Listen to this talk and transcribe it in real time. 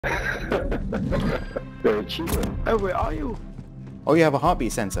Very cheap. Oh, where are you? Oh, you have a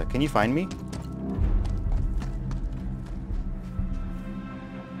heartbeat sensor. Can you find me?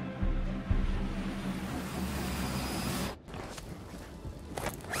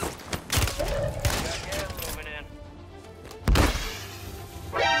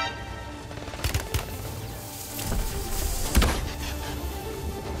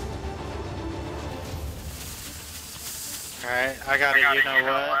 Alright, I got it, you know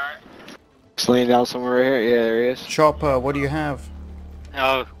what? He's laying down somewhere right here. Yeah, there he is. Chopper, what do you have?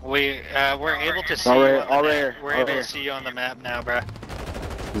 Oh, we're able to see All you right, on the all map. right, We're all able right. to see you on the map now, bro.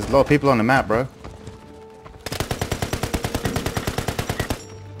 There's a lot of people on the map, bro.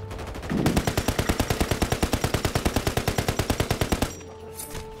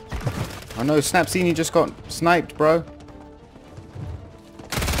 I know, Snapsini just got sniped, bro.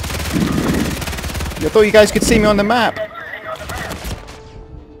 I thought you guys could see me on the map.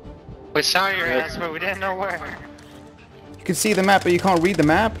 We saw your ass, but we didn't know where. You can see the map, but you can't read the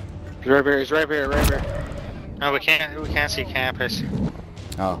map? He's right here. He's right here. Right here. No, we can't see campus.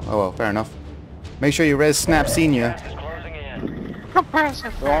 Oh well, fair enough. Make sure you res Snap Senior.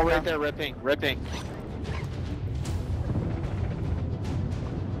 They're all right there, ripping.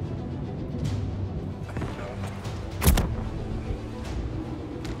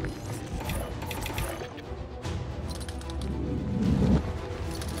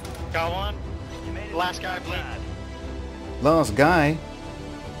 Got one. Last guy, bleed. Last guy?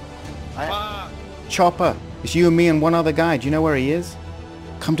 Fuck. Chopper. It's you and me and one other guy. Do you know where he is?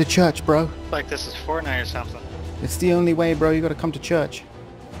 Come to church, bro. Like this is Fortnite or something. It's the only way, bro. You gotta come to church.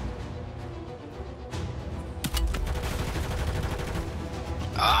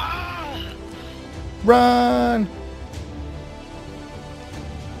 Ah! Run!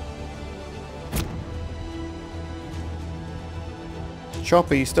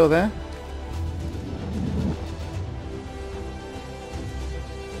 Chopper, you still there?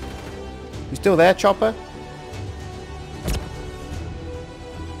 You still there, Chopper?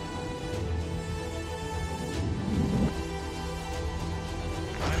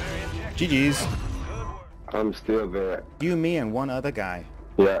 GG's. I'm still there. You, me, and one other guy.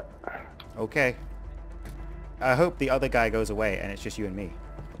 Yeah. Okay. I hope the other guy goes away and it's just you and me.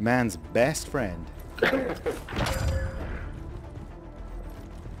 Man's best friend.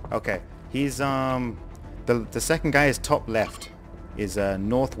 Okay. He's the second guy is top left. Is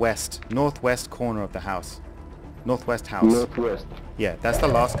northwest corner of the house. Northwest house. Northwest. Yeah, that's the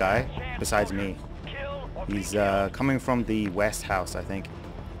last guy besides me. He's coming from the west house, I think.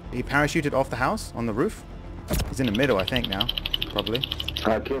 He parachuted off the house on the roof. He's in the middle, I think now, probably.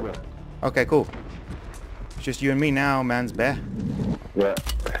 I killed him. Okay, cool. It's just you and me now, man's bear. Yeah.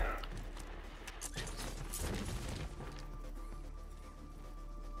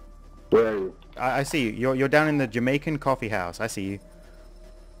 Where are you? I see you. You're down in the Jamaican coffee house. I see you.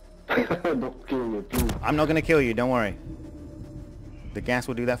 Don't kill me, please. I'm not gonna kill you. Don't worry. The gas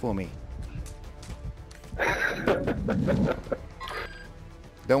will do that for me.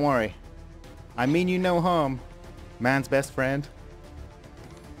 Don't worry. I mean you no harm. Man's best friend.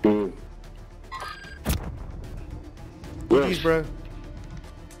 Mm. GG's, bro.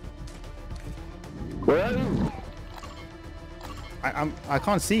 Where are you? I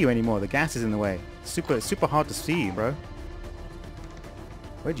can't see you anymore. The gas is in the way. Super hard to see you, bro.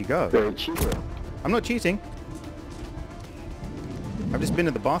 Where'd you go? Very cheaper. I'm not cheating. I've just been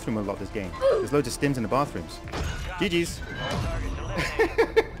to the bathroom a lot this game. There's loads of stims in the bathrooms. GG's.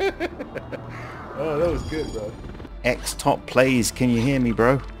 Oh, that was good, bro. X top plays. Can you hear me,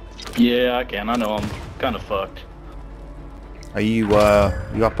 bro? Yeah, I can. I know I'm kind of fucked. Are you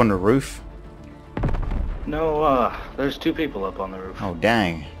up on the roof? No, there's two people up on the roof. Oh,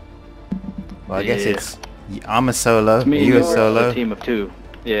 dang. Well, I guess Yeah. it's I'm a solo. It's me You a and solo. a team of two.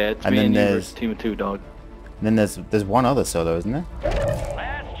 Yeah, it's And me then and you there's- versus a team of two, dog. And then there's one other solo, isn't there?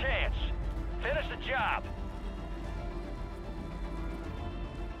 Last chance. Finish the job.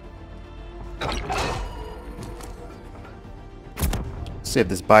 See if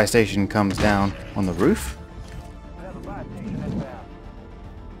this buy station comes down on the roof.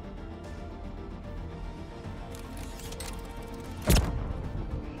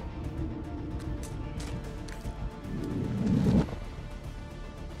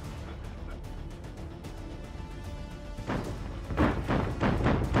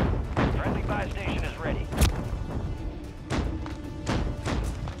 Friendly buy station is ready.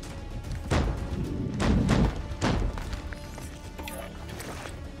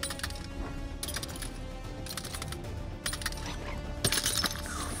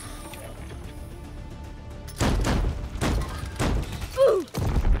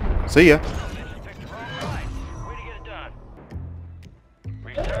 See ya. Picked the wrong fight. Way to get it done.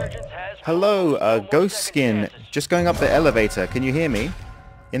 Resurgence has Hello, almost Ghost second Skin. chances. Just going up the elevator. Can you hear me?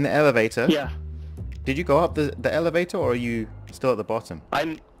 In the elevator? Yeah. Did you go up the elevator or are you still at the bottom?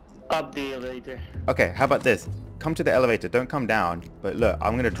 I'm up the elevator. Okay, how about this? Come to the elevator. Don't come down. But look,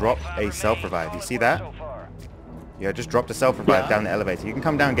 I'm going to drop a self-revive. You see that? So far. Yeah, just dropped a self-revive down the elevator. You can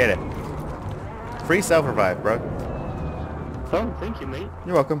come down and get it. Free self-revive, bro. Oh, thank you, mate.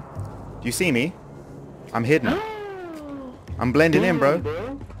 You're welcome. Do you see me? I'm hidden. I'm blending in, bro.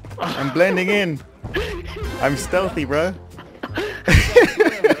 I'm blending in. I'm stealthy, bro.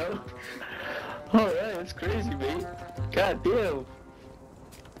 Oh, yeah, that's crazy, mate. God damn.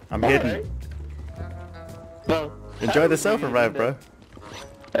 I'm hidden. Well, Enjoy the self-revive, bro.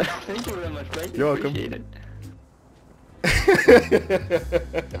 Thank you very much, mate. You're welcome. Appreciate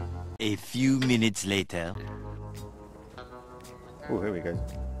it. A few minutes later. Oh, here we go.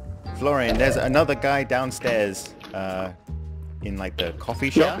 Florian, there's another guy downstairs in like the coffee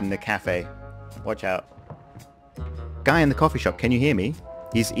shop in the cafe. Watch out. Guy in the coffee shop, can you hear me?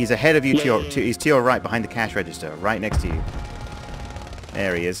 He's ahead of you he's to your right behind the cash register, right next to you.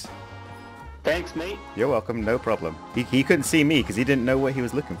 There he is. Thanks, mate. You're welcome, no problem. He couldn't see me because he didn't know what he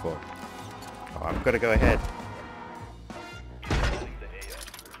was looking for. Oh, I've got to go ahead.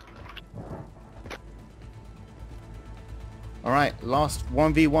 Alright, last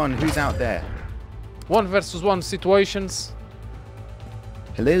 1v1. Who's out there? 1 versus 1 situations.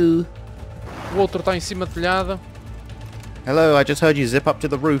 Hello? O outro está em cima do telhado. Hello, I just heard you zip up to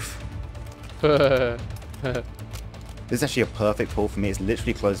the roof. This is actually a perfect pull for me. It's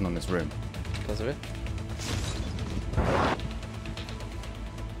literally closing on this room. Estás a ver?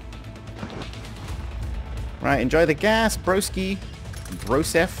 Right, enjoy the gas, broski.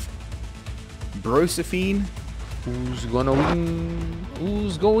 Brosef. Brosephine. Who's gonna win?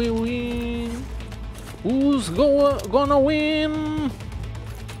 Who's going win? Who's gonna win?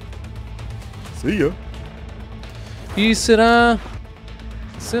 See ya. E será?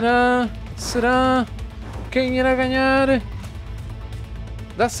 Será? Será? Quem irá ganhar?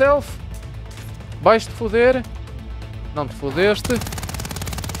 Dá self. Vais-te foder. Não te fodeste.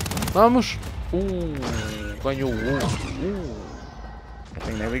 Vamos. Ganhou. I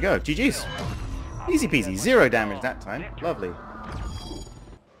think there we go. GG's. Easy peasy. 0 damage that time. Lovely.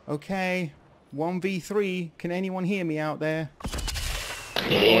 Okay. 1v3. Can anyone hear me out there? Oh,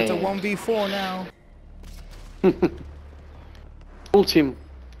 it's a 1v4 now. Full team.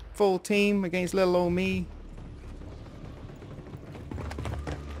 Full team against little old me.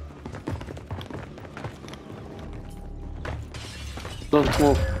 Don't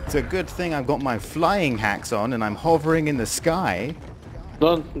move. It's a good thing I've got my flying hacks on and I'm hovering in the sky.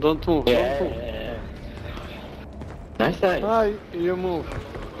 Don't move. Yeah. Don't move. Nice side. Ah, you move.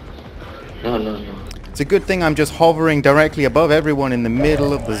 No. It's a good thing I'm just hovering directly above everyone in the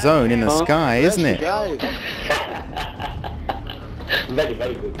middle of the zone in the sky, isn't it? Very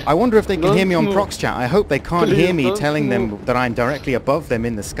good. I wonder if they can hear me on Don't Prox chat. I hope they can't hear me Please telling don't them that I'm directly above them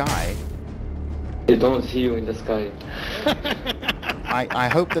in the sky. They don't see you in the sky. I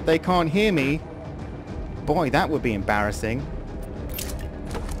hope that they can't hear me. Boy, that would be embarrassing.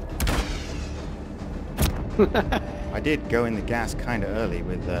 I did go in the gas kind of early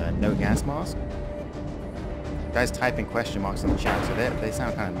with no gas mask. Guys typing question marks in the chat, so they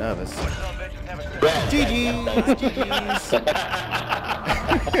sound kind of nervous. GG's! GG's!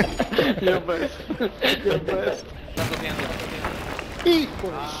 You're best. You're best. Hijo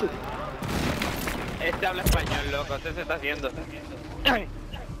de su... Este habla español, loco. Este se está haciendo.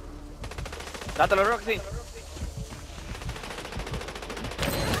 Dátelo, Roxy.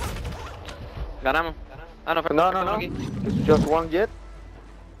 Ganamos. Ah, no, No. aquí. It's just one jet.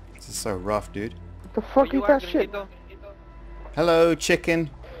 This is so rough, dude. What the fuck is that shit? Hello, chicken.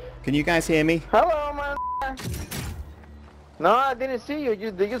 Can you guys hear me? Hello, man. No, I didn't see you.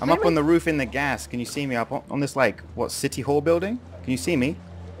 Did you see I'm me? up on the roof in the gas. Can you see me up on this, like, what, City Hall building? Can you see me?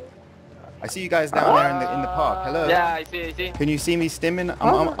 I see you guys down there in the park. Hello. Yeah, I see. Can you see me stimming?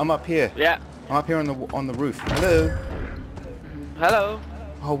 I'm up here. Yeah. I'm up here on the roof. Hello. Hello.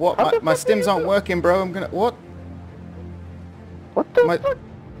 Oh, what? My stims aren't working, bro. I'm gonna... What? What the fuck?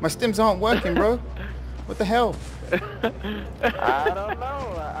 My stims aren't working, bro. What the hell? I don't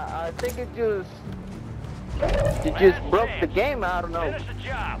know. I think it just broke the game. I don't know. Finish the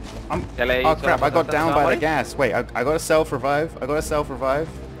job. Oh crap! I got down by the gas. Wait, I got a self revive. You got server live?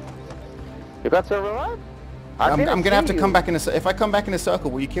 I'm gonna have to come back in a. If I come back in a circle,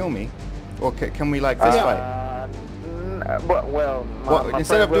 will you kill me? Or can we like fist fight? Well,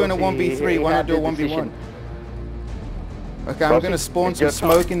 Instead of doing a 1v3, why not do a 1v1? Okay, I'm gonna spawn some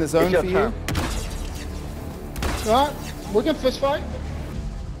smoke in the zone for you. Alright, we can fist fight.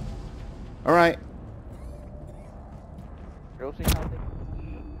 Alright.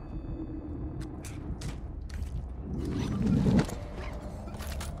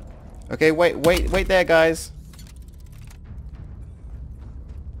 Okay, wait there, guys.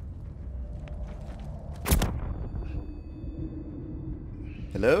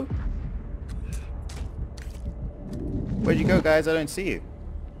 Hello? Where'd you go, guys? I don't see you.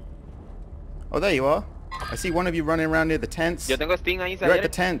 Oh, there you are. I see one of you running around near the tents. Yo tengo Sting ahí, You're at the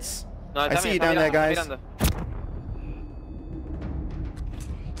tents. No, I see you down there, guys.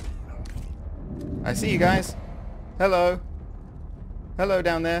 I see you guys. Hello. Hello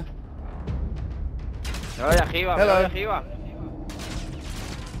down there. Me voy arriba, me Hello. voy arriba.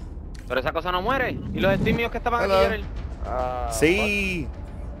 Pero esa cosa no muere. Y los Steam míos que estaban Hello. aquí eran... See?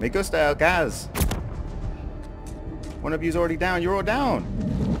 Me gusta el gas. One of you's already down. You're all down.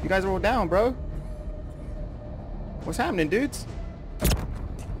 You guys are all down, bro. What's happening, dudes?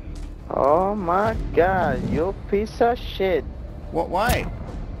 Oh my god, you piece of shit. What? Why?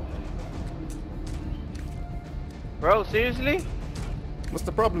 Bro, seriously? What's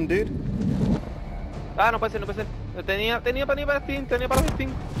the problem, dude? Ah, no puede ser, no puede ser. Tenía para Steam, tenía para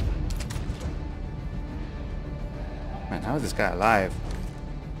Steam. Man, how is this guy alive?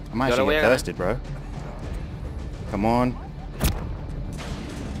 I might Yo lo actually voy get a ganar. thirsted, bro. Come on.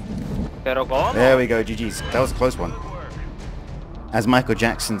 Pero ¿cómo? There we go, GG's. That was a close one. As Michael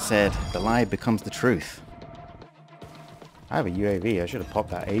Jackson said, the lie becomes the truth. I have a UAV. I should have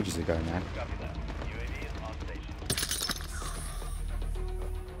popped that ages ago, man.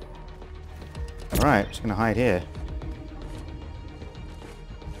 Alright, just gonna hide here.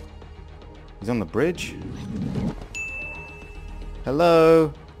 He's on the bridge.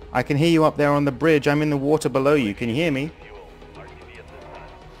 Hello? I can hear you up there on the bridge. I'm in the water below you. Can you hear me?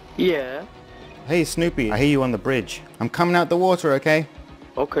 Yeah. Hey, Snoopy. I hear you on the bridge. I'm coming out the water, okay?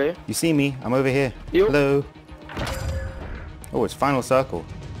 Okay. You see me? I'm over here. Yo. Hello? Oh, it's final circle.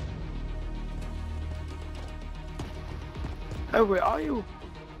 Hey, where are you?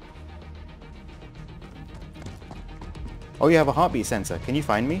 Oh, you have a heartbeat sensor. Can you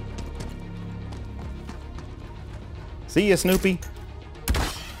find me? See ya, Snoopy.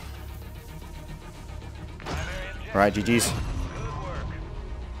 Alright, GG's.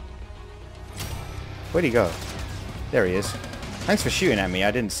 Where'd he go? There he is. Thanks for shooting at me.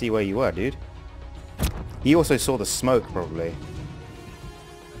 I didn't see where you were, dude. He also saw the smoke, probably.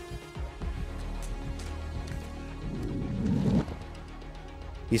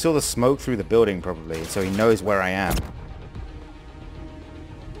 He saw the smoke through the building, probably, so he knows where I am.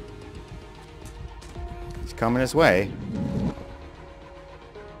 He's coming his way.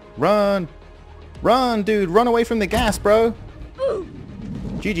 Run! Run, dude! Run away from the gas, bro!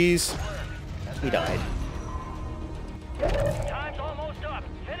 GG's. He died. Time's almost up.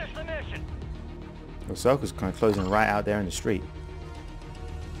 Finish the mission. The circle's kind of closing right out there in the street.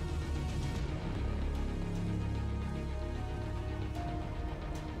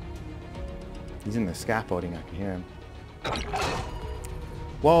 He's in the scaffolding, I can hear him.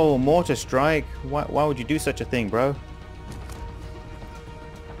 Whoa, mortar strike! Why would you do such a thing, bro?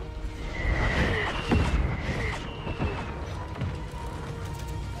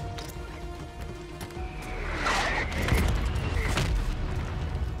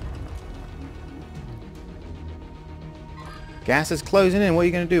 Gas is closing in. What are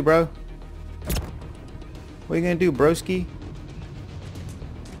you gonna do, bro? What are you gonna do, broski?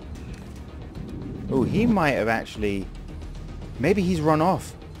 Oh, he might have actually. Maybe he's run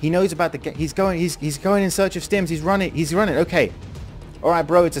off. He knows about the. He's going in search of stims. He's running. He's running. Okay. All right,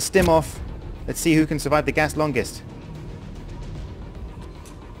 bro. It's a stim off. Let's see who can survive the gas longest.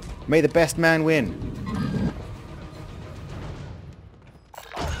 May the best man win.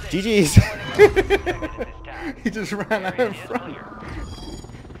 GG's. He just ran out in front.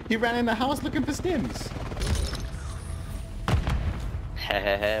 He ran in the house looking for stims.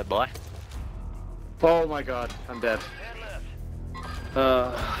 Hehehe, boy. Oh my god, I'm dead.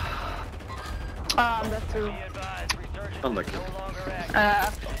 I'm dead too. Unlucky.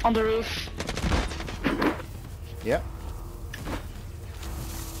 On the roof. Yep.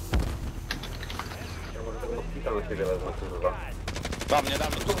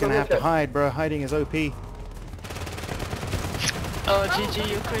 Gonna have to hide, bro. Hiding is OP. Oh, GG,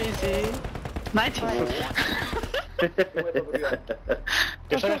 you crazy. 19.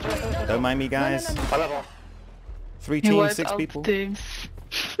 Don't mind me, guys. 3 You teams, wiped 6 out people. teams.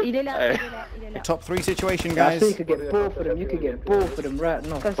 Il est là, il est là, il est là. Top 3 situation, I guys. think you could get both of them. You could get both of them right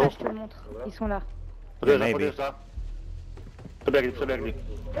now. Comme ça, je te montre. Ils sont là. Yeah, maybe. Przebiegli.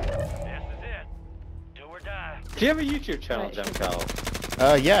 This is it. Do or die. Do you have a YouTube channel, jamcowl?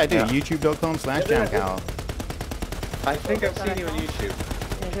 Yeah, I do. YouTube.com/jamcowl. I think I've seen you on YouTube.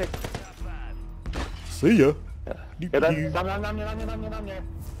 See ya. Jeden, na mnie.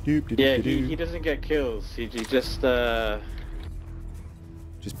 Yeah, he doesn't get kills. He just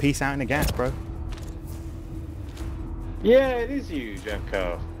Just peace out in the gas, bro. Yeah, it is you,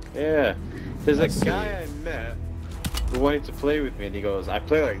 jamcowl. Yeah. There's a Let's see. guy I met who wanted to play with me, and he goes, I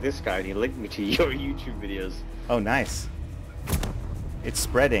play like this guy, and he linked me to your YouTube videos. Oh, nice. It's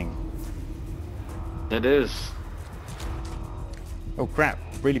spreading. It is. Oh crap!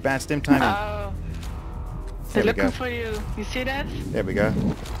 Really bad stim timing. Oh. There They're we looking go. for you. You see that? There we go.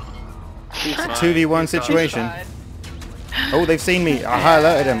 It's a 2v1 situation. Fine. Oh, they've seen me. I high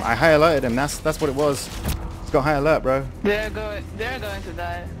alerted him. That's what it was. It's got high alert, bro. They're going to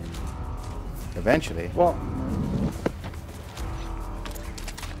die. Eventually. What?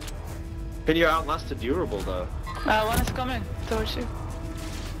 Can you outlast a durable though? One is coming towards you.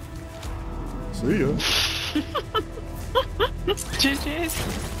 See ya. GG's.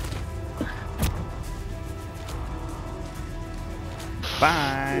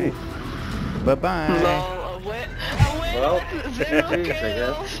 Bye. Bye bye. Lol, a win. Well, 0 GG's, I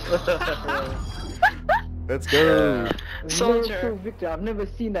kills. Let's go. Soldier. Victor, I've never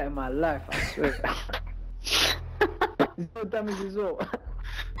seen that in my life, I swear. 0 damage is all.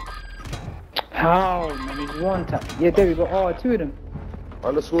 How, man, it's 1 tap. Yeah, there we go. Oh, 2 of them.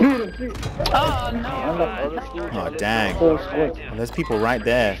 Alles 2 gut. of them, 3. Oh no. Alles gut. Oh dang. 4 squads. There's people right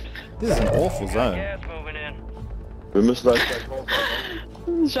there. This is an awful zone. Gas moving in. Wir müssen da gleich raus.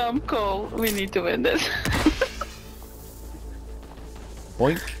 Jamcowl. We need to win this.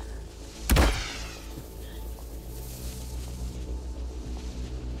 Boink.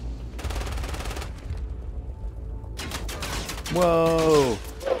 Whoa.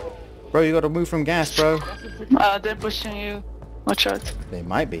 Bro, you gotta move from gas, bro. They're pushing you. Watch out. They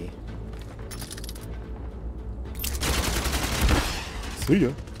might be. See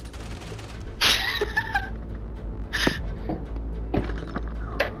ya.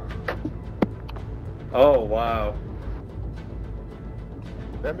 Oh wow.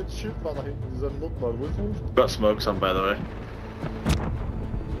 Wer mit Schild war da hinten? Dieser Nutmer, wo ist er? Got smokes on, by the way.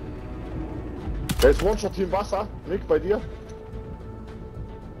 Der ist One-Shot hier im Wasser. Nick, bei dir?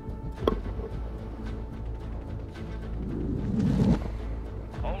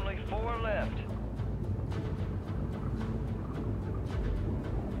 Only 4 left.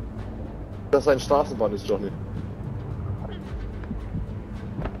 Das ist ein Straßenbahn, ist Johnny.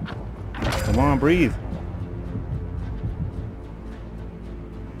 Come on, breathe.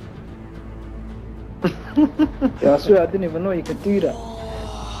 Yeah, I swear I didn't even know you could do that.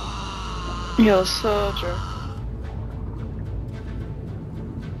 Yo, soldier.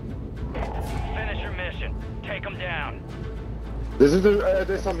 Finish your mission. Take them down. Der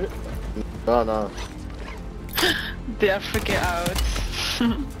ist am... Na. They are freaking out.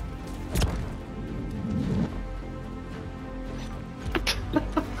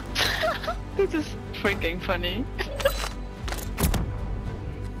 This is freaking funny.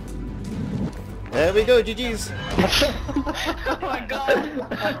 There we go, GG's. Oh my god.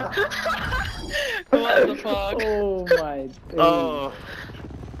 What the fuck? Oh my god. Oh.